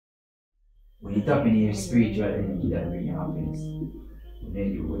When you tap into your spiritual energy, that brings you happiness.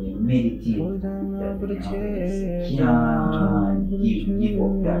 When you meditate, that brings you happiness. You can't give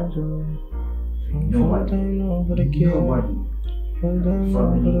up that. Nobody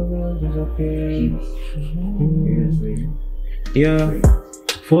yeah.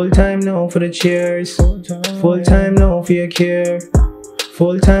 Full time now for the cheers. Full time now for your care.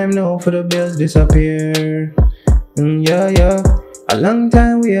 Full time now for the bills disappear. Yeah, yeah. A long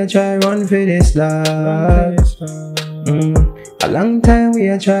time we a try run for this life. A long time we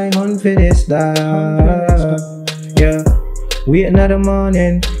a try hunt for this life. Yeah. Wait another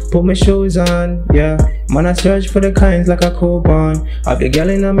morning, put my shoes on, yeah. Man, I search for the kinds like a coupon. Have the girl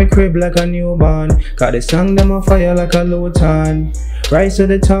in my crib like a newborn. Got the song them on fire like a Luton. Rise to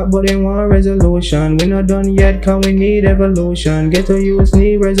the top, but they want resolution. We not done yet, cause we need evolution. Get to use,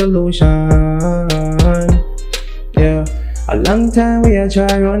 need resolution. Yeah, a long time we a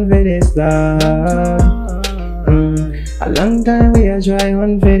try run for this life. A long time we a try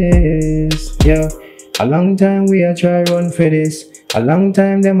run for this, yeah. A long time we a try run for this. A long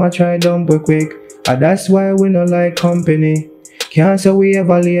time them a try dump we quick. And that's why we no like company. Can't say we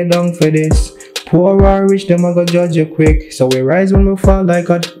ever lay down for this. Poor or rich, them a go judge you quick. So we rise when we fall like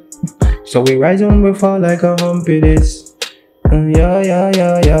a humpy this. Yeah, yeah,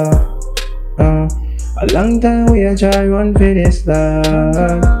 yeah, yeah. A long time we a try run for this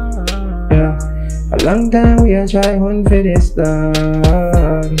life. Yeah. A long time we a try run for this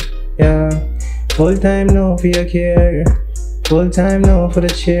life. Yeah. Full time now for your care. Full time now for the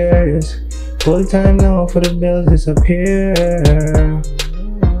cheers. Full time now for the bills disappear.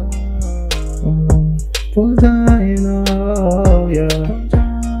 Full time now, yeah.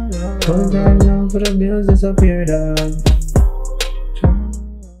 Full time now for the bills disappear, dog.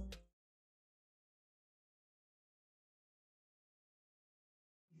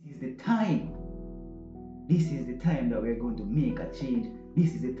 This is the time. This is the time that we're going to make a change.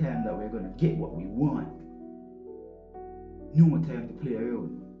 This is the time that we're going to get what we want. No more time to play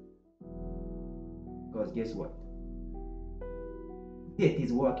around. Because guess what? Death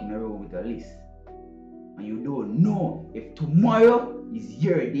is walking around with a list. And you don't know if tomorrow is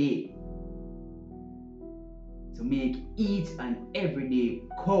your day. So make each and every day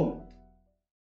count.